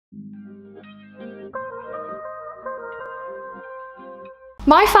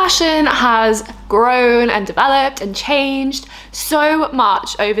My fashion has grown and developed and changed so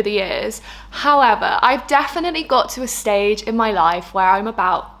much over the years. However, I've definitely got to a stage in my life where I'm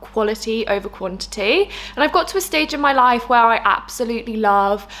about quality over quantity. And I've got to a stage in my life where I absolutely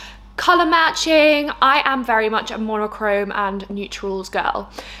love color matching. I am very much a monochrome and neutrals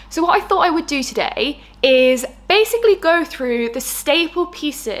girl. So what I thought I would do today is basically go through the staple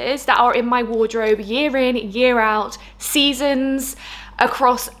pieces that are in my wardrobe year in, year out, seasons,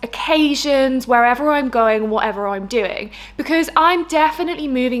 across occasions, wherever I'm going, whatever I'm doing, because I'm definitely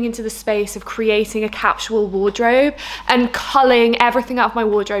moving into the space of creating a capsule wardrobe and culling everything out of my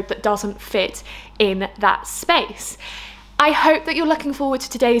wardrobe that doesn't fit in that space. I hope that you're looking forward to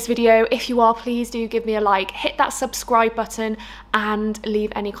today's video. If you are, please do give me a like, hit that subscribe button and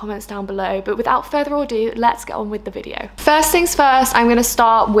leave any comments down below. But without further ado, let's get on with the video. First things first, I'm gonna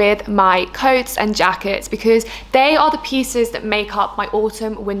start with my coats and jackets because they are the pieces that make up my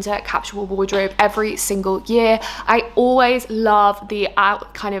autumn winter capsule wardrobe every single year. I always love the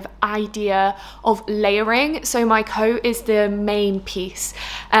kind of idea of layering. So my coat is the main piece.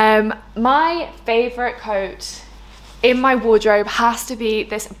 My favorite coat in my wardrobe has to be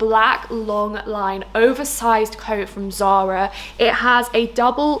this black long line oversized coat from Zara. It has a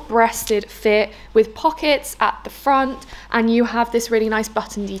double-breasted fit with pockets at the front, and you have this really nice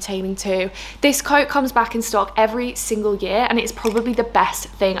button detailing too. This coat comes back in stock every single year, and it's probably the best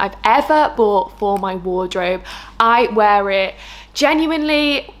thing I've ever bought for my wardrobe. I wear it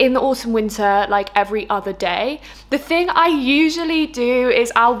genuinely in the autumn winter like every other day. The thing I usually do is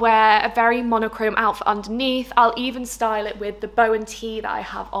I'll wear a very monochrome outfit underneath. I'll even style it with the bow and tee that I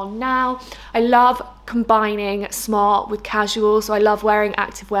have on now. I love combining smart with casual, so I love wearing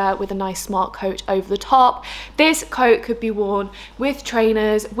activewear with a nice smart coat over the top. This coat could be worn with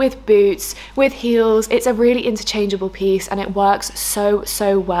trainers, with boots, with heels. It's a really interchangeable piece and it works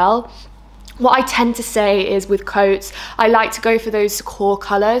so well. What I tend to say is with coats, I like to go for those core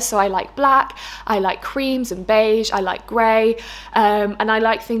colors. So I like black, I like creams and beige, I like gray, and I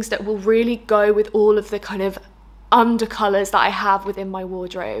like things that will really go with all of the kind of undercolors that I have within my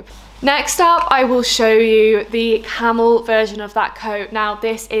wardrobe. Next up, I will show you the camel version of that coat. Now,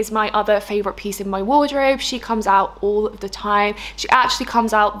 this is my other favorite piece in my wardrobe. She comes out all of the time. She actually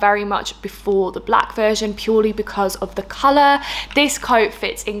comes out very much before the black version purely because of the color. This coat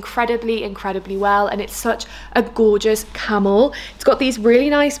fits incredibly well, and it's such a gorgeous camel. It's got these really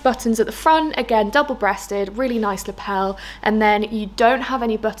nice buttons at the front, again, double-breasted, really nice lapel, and then you don't have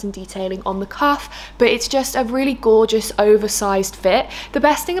any button detailing on the cuff, but it's just a really gorgeous oversized fit. The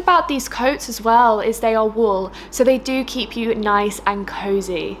best thing about these coats as well is they are wool, so they do keep you nice and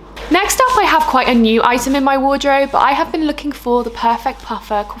cozy. Next up, I have quite a new item in my wardrobe, but I have been looking for the perfect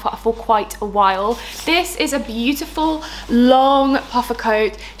puffer for quite a while. This is a beautiful long puffer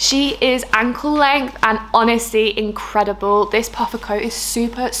coat. She is ankle length and honestly incredible. This puffer coat is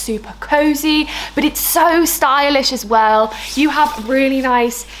super cozy, but it's so stylish as well. You have really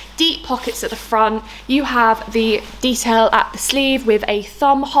nice deep pockets at the front, you have the detail at the sleeve with a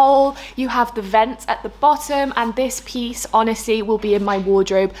thumb hole, you have the vents at the bottom, and this piece honestly will be in my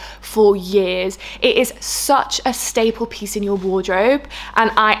wardrobe for years. It is such a staple piece in your wardrobe and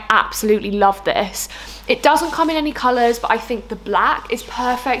I absolutely love this. It doesn't come in any colors, but I think the black is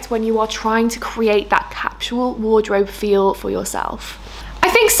perfect when you are trying to create that capsule wardrobe feel for yourself. I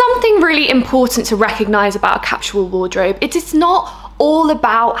think something really important to recognize about a capsule wardrobe, it is not all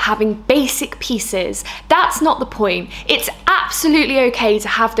about having basic pieces. That's not the point. It's absolutely okay to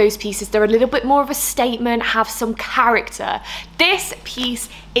have those pieces. They're a little bit more of a statement, have some character. This piece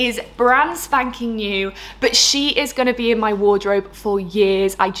is brand spanking new, but she is going to be in my wardrobe for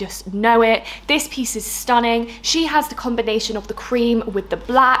years. I just know it. This piece is stunning. She has the combination of the cream with the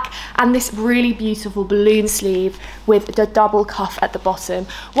black and this really beautiful balloon sleeve with the double cuff at the bottom.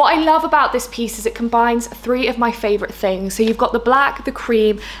 What I love about this piece is it combines three of my favorite things. So you've got the black, the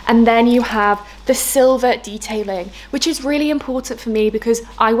cream, and then you have the silver detailing, which is really important for me because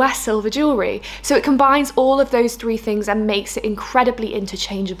I wear silver jewelry. So it combines all of those three things and makes it incredibly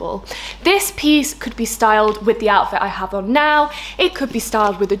interchangeable. This piece could be styled with the outfit I have on now. It could be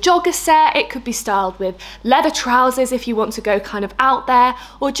styled with a jogger set. It could be styled with leather trousers if you want to go kind of out there,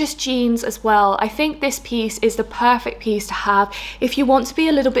 or just jeans as well. I think this piece is the perfect piece to have if you want to be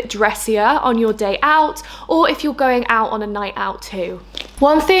a little bit dressier on your day out, or if you're going out on a night out too.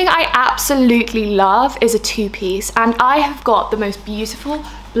 One thing I absolutely love is a two-piece, and I have got the most beautiful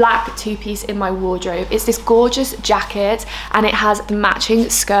black two-piece in my wardrobe. It's this gorgeous jacket and it has the matching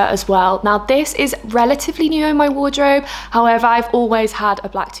skirt as well. Now this is relatively new in my wardrobe, however I've always had a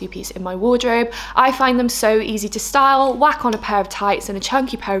black two-piece in my wardrobe. I find them so easy to style. Whack on a pair of tights and a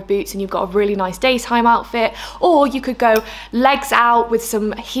chunky pair of boots and you've got a really nice daytime outfit, or you could go legs out with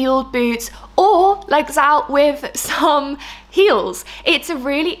some heeled boots, or legs out with some heels. It's a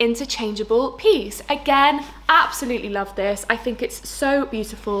really interchangeable piece. Again, absolutely love this. I think it's so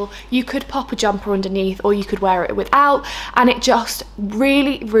beautiful. You could pop a jumper underneath or you could wear it without, and it just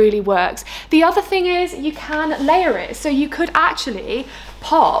really works. The other thing is you can layer it, so you could actually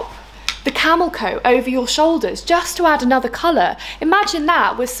pop the camel coat over your shoulders just to add another colour. Imagine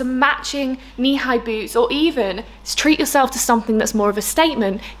that with some matching knee-high boots, or even treat yourself to something that's more of a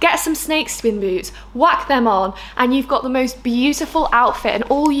statement. Get some snakeskin boots, whack them on, and you've got the most beautiful outfit, and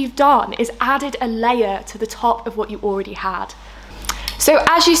all you've done is added a layer to the top of what you already had. So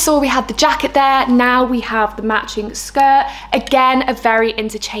as you saw, we had the jacket there, now we have the matching skirt. Again, a very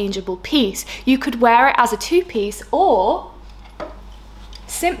interchangeable piece. You could wear it as a two-piece, or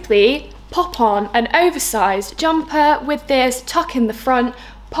simply pop on an oversized jumper with this, tuck in the front,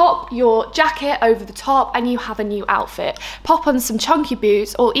 pop your jacket over the top, and you have a new outfit. Pop on some chunky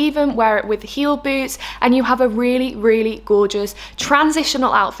boots, or even wear it with heel boots, and you have a really gorgeous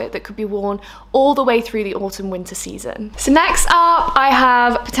transitional outfit that could be worn all the way through the autumn winter season. So next up, I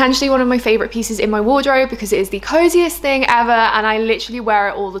have potentially one of my favorite pieces in my wardrobe because it is the coziest thing ever and I literally wear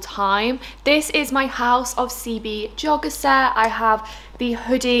it all the time. This is my House of CB jogger set. I have the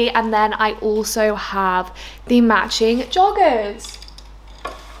hoodie and then I also have the matching joggers.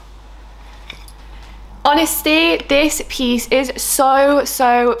 Honestly, this piece is so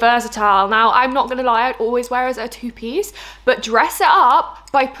versatile. Now, I'm not gonna lie, I'd always wear it as a two-piece, but dress it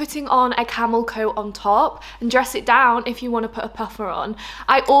up by putting on a camel coat on top and dress it down if you want to put a puffer on.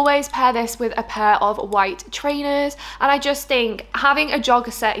 I always pair this with a pair of white trainers, and I just think having a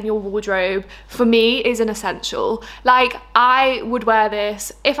jogger set in your wardrobe for me is an essential. Like, I would wear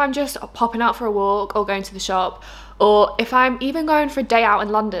this if I'm just popping out for a walk or going to the shop, or if I'm even going for a day out in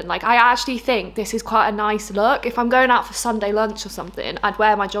London. Like, I actually think this is quite a nice look. If I'm going out for Sunday lunch or something, I'd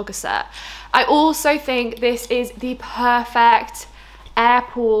wear my jogger set. I also think this is the perfect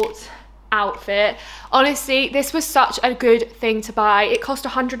airport outfit. Honestly, this was such a good thing to buy. It cost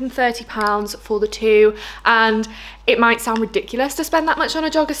 £130 for the two, and it might sound ridiculous to spend that much on a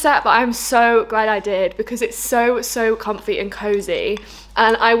jogger set, but I'm so glad I did because it's so comfy and cozy,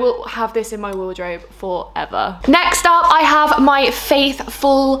 and I will have this in my wardrobe forever. Next up, I have my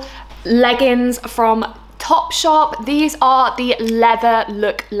faithful leggings from Topshop. These are the leather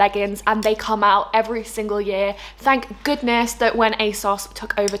look leggings and they come out every single year. Thank goodness that when ASOS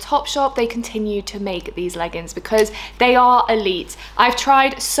took over Topshop, they continued to make these leggings because they are elite. I've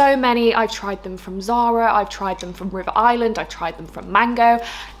tried so many. I've tried them from Zara, I've tried them from River Island, I've tried them from Mango.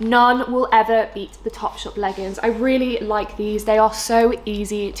 None will ever beat the Topshop leggings. I really like these. They are so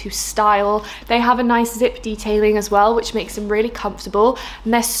easy to style. They have a nice zip detailing as well, which makes them really comfortable,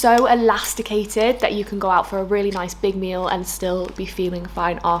 and they're so elasticated that you can go out for a really nice big meal and still be feeling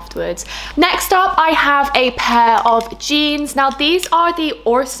fine afterwards. Next up, I have a pair of jeans. Now, these are the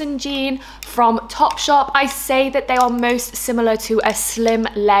Orson jean from Topshop. I say that they are most similar to a slim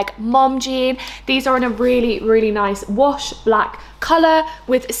leg mom jean. These are in a really nice wash black color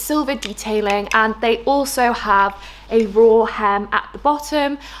with silver detailing, and they also have a raw hem at the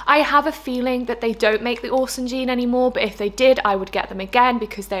bottom. I have a feeling that they don't make the Orson jean anymore, but if they did, I would get them again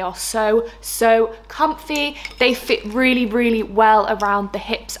because they are so comfy. They fit really well around the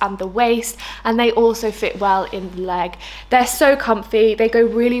hips and the waist, and they also fit well in the leg. They're so comfy. They go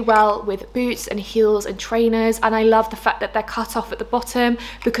really well with boots and heels and trainers, and I love the fact that they're cut off at the bottom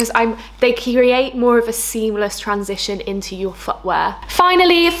because they create more of a seamless transition into your footwear.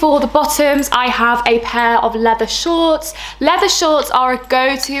 Finally, for the bottoms, I have a pair of leather shorts. Leather shorts are a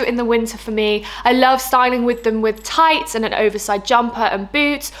go-to in the winter for me. I love styling with them with tights and an oversized jumper and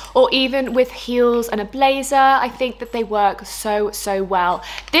boots, or even with heels and a blazer. I think that they work so well.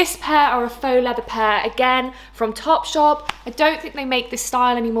 This pair are a faux leather pair, again from Topshop. I don't think they make this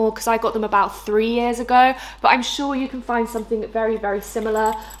style anymore because I got them about 3 years ago, but I'm sure you can find something very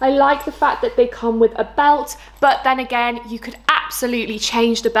similar. I like the fact that they come with a belt, but then again, you could absolutely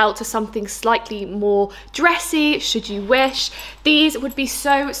change the belt to something slightly more dressy should you wish. These would be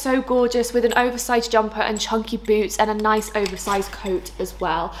so gorgeous with an oversized jumper and chunky boots and a nice oversized coat as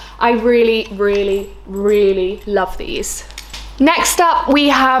well. I really love these. Next up, we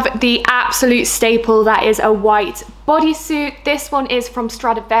have the absolute staple that is a white bodysuit. This one is from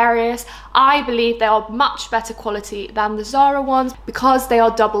Stradivarius. I believe they are much better quality than the Zara ones because they are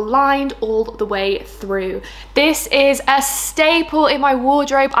double lined all the way through. This is a staple in my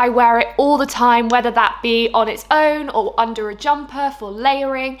wardrobe. I wear it all the time, whether that be on its own or under a jumper for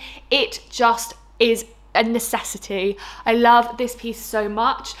layering. It just is a necessity. I love this piece so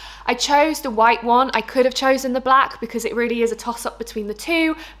much. I chose the white one. I could have chosen the black because it really is a toss-up between the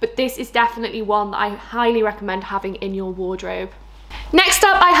two, but this is definitely one that I highly recommend having in your wardrobe. Next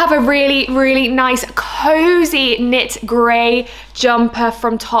up, I have a really nice cozy knit grey jumper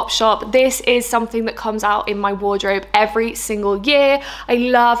from Topshop. This is something that comes out in my wardrobe every single year. I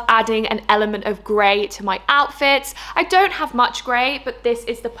love adding an element of grey to my outfits. I don't have much grey, but this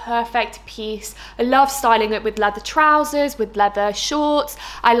is the perfect piece. I love styling it with leather trousers, with leather shorts.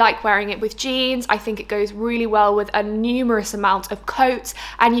 I like wearing it with jeans. I think it goes really well with a numerous amount of coats,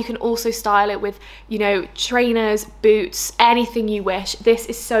 and you can also style it with, you know, trainers, boots, anything you wish. This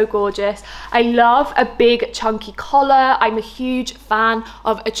is so gorgeous. I love a big chunky collar. I'm a huge fan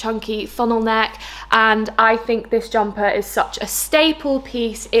of a chunky funnel neck, and I think this jumper is such a staple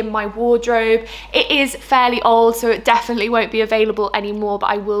piece in my wardrobe. It is fairly old, so it definitely won't be available anymore, but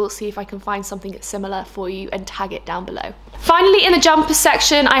I will see if I can find something similar for you and tag it down below. Finally, in the jumper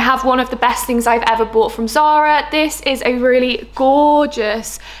section, I have one of the best things I've ever bought from Zara. This is a really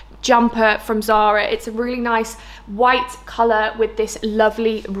gorgeous jumper from Zara. It's a really nice white color with this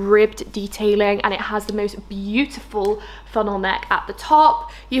lovely ribbed detailing, and it has the most beautiful funnel neck at the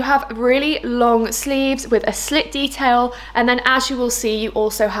top. You have really long sleeves with a slit detail, and then as you will see, you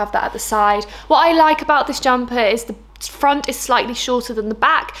also have that at the side. What I like about this jumper is the front is slightly shorter than the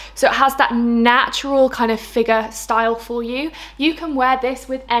back, so it has that natural kind of figure style for you. You can wear this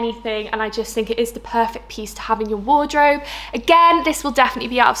with anything, and I just think it is the perfect piece to have in your wardrobe. Again, this will definitely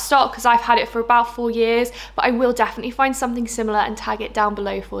be out of stock because I've had it for about 4 years, but I will definitely find something similar and tag it down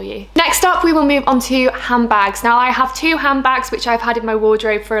below for you. Next up, we will move on to handbags. Now, I have 2 handbags which I've had in my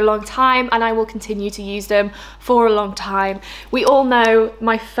wardrobe for a long time, and I will continue to use them for a long time. We all know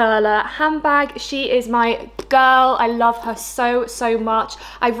my Furla handbag. She is my girl. I love her so much.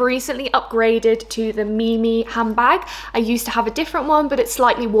 I've recently upgraded to the Mimi handbag. I used to have a different one, but it's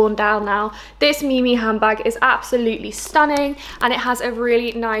slightly worn down now. This Mimi handbag is absolutely stunning, and it has a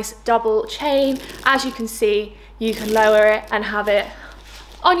really nice double chain. As you can see, you can lower it and have it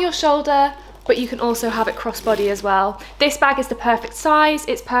on your shoulder, but you can also have it crossbody as well. This bag is the perfect size.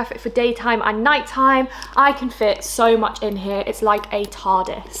 It's perfect for daytime and nighttime. I can fit so much in here. It's like a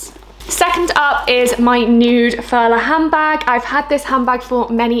TARDIS. Second up is my nude Furla handbag. I've had this handbag for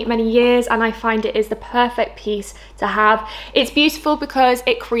many years, and I find it is the perfect piece to have. It's beautiful because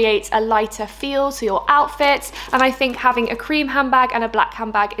it creates a lighter feel to your outfits, and I think having a cream handbag and a black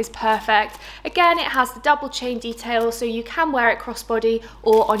handbag is perfect. Again, it has the double chain detail, so you can wear it crossbody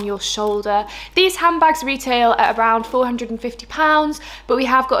or on your shoulder. These handbags retail at around £450, but we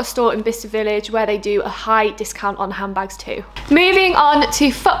have got a store in Bicester Village where they do a high discount on handbags too. Moving on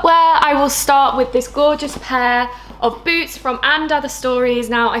to footwear, I will start with this gorgeous pair of boots from And Other Stories.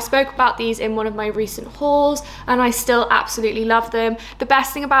 Now, I spoke about these in one of my recent hauls, and I still absolutely love them. The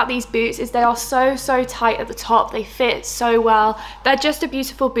best thing about these boots is they are so tight at the top. They fit so well. They're just a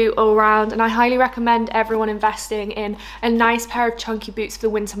beautiful boot all around, and I highly recommend everyone investing in a nice pair of chunky boots for the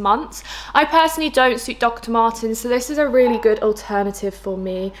winter months. I personally don't suit Dr. Martens, so this is a really good alternative for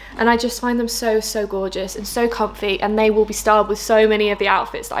me, and I just find them so gorgeous and so comfy, and they will be styled with so many of the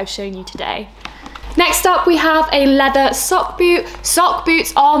outfits that I've shown you today. Next up, we have a leather sock boot. Sock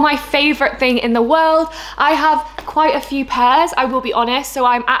boots are my favorite thing in the world. I have quite a few pairs, I will be honest, so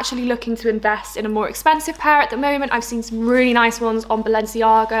I'm actually looking to invest in a more expensive pair at the moment. I've seen some really nice ones on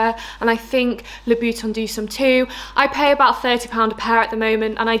Balenciaga, and I think Louboutin do some too. I pay about £30 a pair at the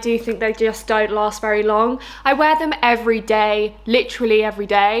moment, and I do think they just don't last very long. I wear them every day, literally every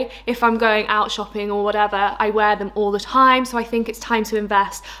day. If I'm going out shopping or whatever, I wear them all the time, so I think it's time to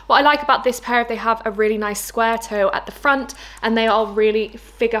invest. What I like about this pair, they have a really nice square toe at the front, and they are really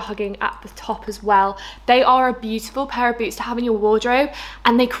figure hugging at the top as well. They are a beautiful pair of boots to have in your wardrobe,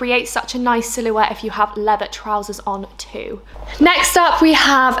 and they create such a nice silhouette if you have leather trousers on too. Next up, we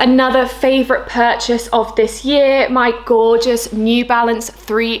have another favorite purchase of this year, my gorgeous New Balance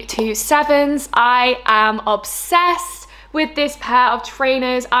 327s. I am obsessed with this pair of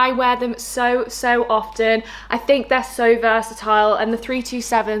trainers. I wear them so often. I think they're so versatile, and the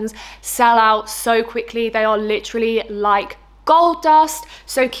 327s sell out so quickly. They are literally like gold dust,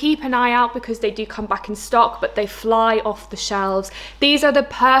 so keep an eye out because they do come back in stock, but they fly off the shelves. These are the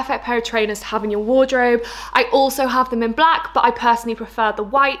perfect pair of trainers to have in your wardrobe. I also have them in black, but I personally prefer the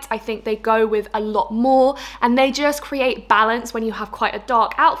white. I think they go with a lot more, and they just create balance when you have quite a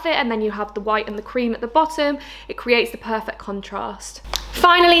dark outfit and then you have the white and the cream at the bottom. It creates the perfect contrast.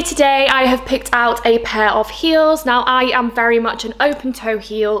 Finally today, I have picked out a pair of heels. Now I am very much an open toe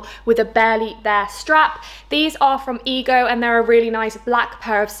heel with a barely there strap. These are from Ego and they're a really nice black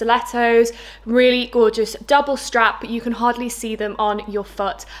pair of stilettos, really gorgeous double strap, but you can hardly see them on your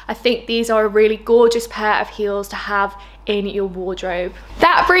foot. I think these are a really gorgeous pair of heels to have in your wardrobe.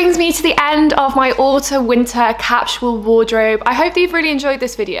 That brings me to the end of my autumn winter capsule wardrobe. I hope that you've really enjoyed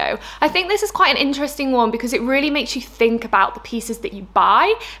this video. I think this is quite an interesting one because it really makes you think about the pieces that you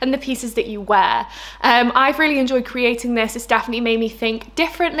buy and the pieces that you wear. I've really enjoyed creating this. It's definitely made me think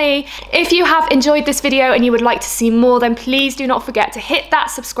differently. If you have enjoyed this video and you would like to see more, then please do not forget to hit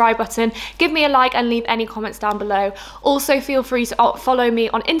that subscribe button, give me a like and leave any comments down below. Also feel free to follow me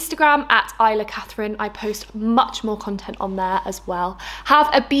on Instagram at Isla Catherine. I post much more content on there as well. Have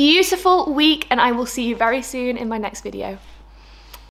a beautiful week and I will see you very soon in my next video.